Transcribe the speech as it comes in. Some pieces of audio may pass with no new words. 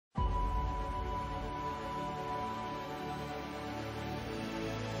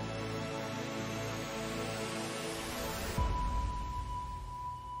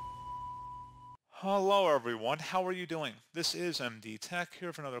Hello everyone, how are you doing? This is MD Tech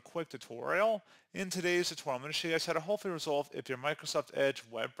here for another quick tutorial. In today's tutorial, I'm going to show you guys how to hopefully resolve if your Microsoft Edge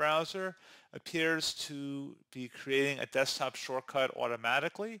web browser appears to be creating a desktop shortcut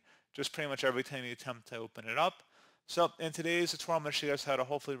automatically, just pretty much every time you attempt to open it up. So in today's tutorial, I'm going to show you guys how to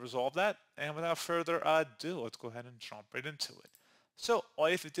hopefully resolve that. And without further ado, let's go ahead and jump right into it. So all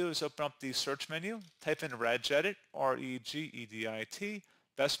you have to do is open up the search menu, type in regedit, R-E-G-E-D-I-T,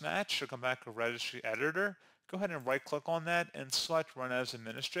 best match, should come back a registry editor. Go ahead and right click on that and select run as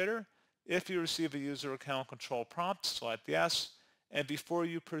administrator. If you receive a user account control prompt, select yes. And before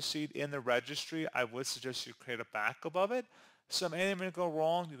you proceed in the registry, I would suggest you create a backup of it. So if anything may go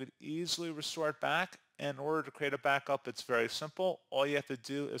wrong, you could easily restore it back. And in order to create a backup, it's very simple. All you have to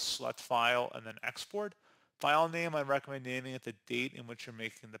do is select file and then export. File name, I recommend naming it the date in which you're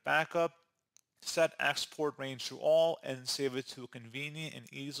making the backup. Set export range to all and save it to a convenient and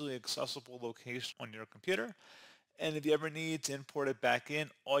easily accessible location on your computer. And if you ever need to import it back in,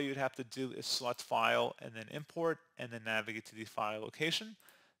 all you'd have to do is select file and then import and then navigate to the file location.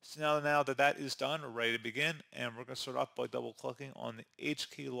 So now that that is done, we're ready to begin, and we're going to start off by double clicking on the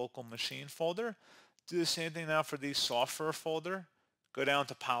HKey local machine folder. Do the same thing now for the software folder. Go down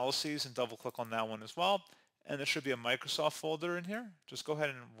to policies and double click on that one as well. And there should be a Microsoft folder in here. Just go ahead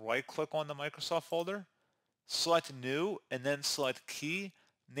and right click on the Microsoft folder, select new, and then select key.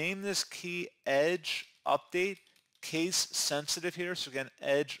 Name this key Edge Update, case sensitive here. So again,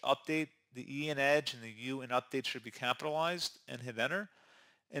 Edge Update, the E in Edge and the U in Update should be capitalized, and hit enter.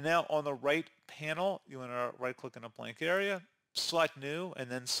 And now on the right panel, you want to right click in a blank area, select new, and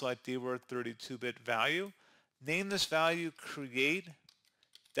then select DWORD 32-bit value. Name this value create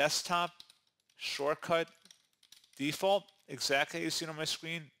desktop shortcut default, exactly as you see on my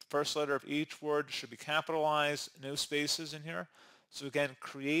screen. First letter of each word should be capitalized, no spaces in here. So again,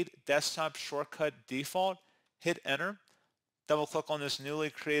 create desktop shortcut default, hit enter, double click on this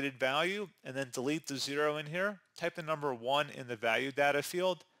newly created value, and then delete the 0 in here. Type the number 1 in the value data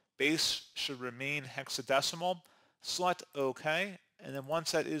field. Base should remain hexadecimal. Select OK, and then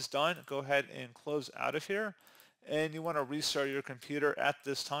once that is done, go ahead and close out of here. And you want to restart your computer at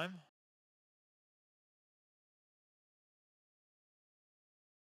this time.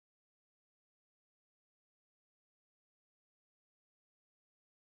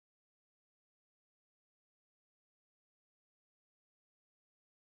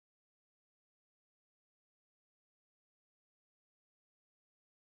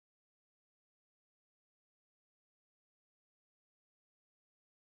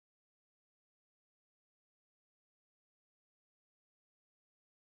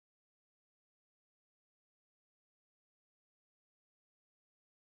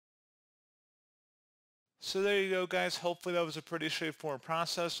 So there you go, guys. Hopefully that was a pretty straightforward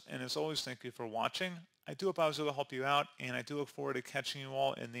process. And as always, thank you for watching. I do hope I was able to help you out, and I do look forward to catching you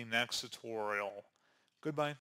all in the next tutorial. Goodbye.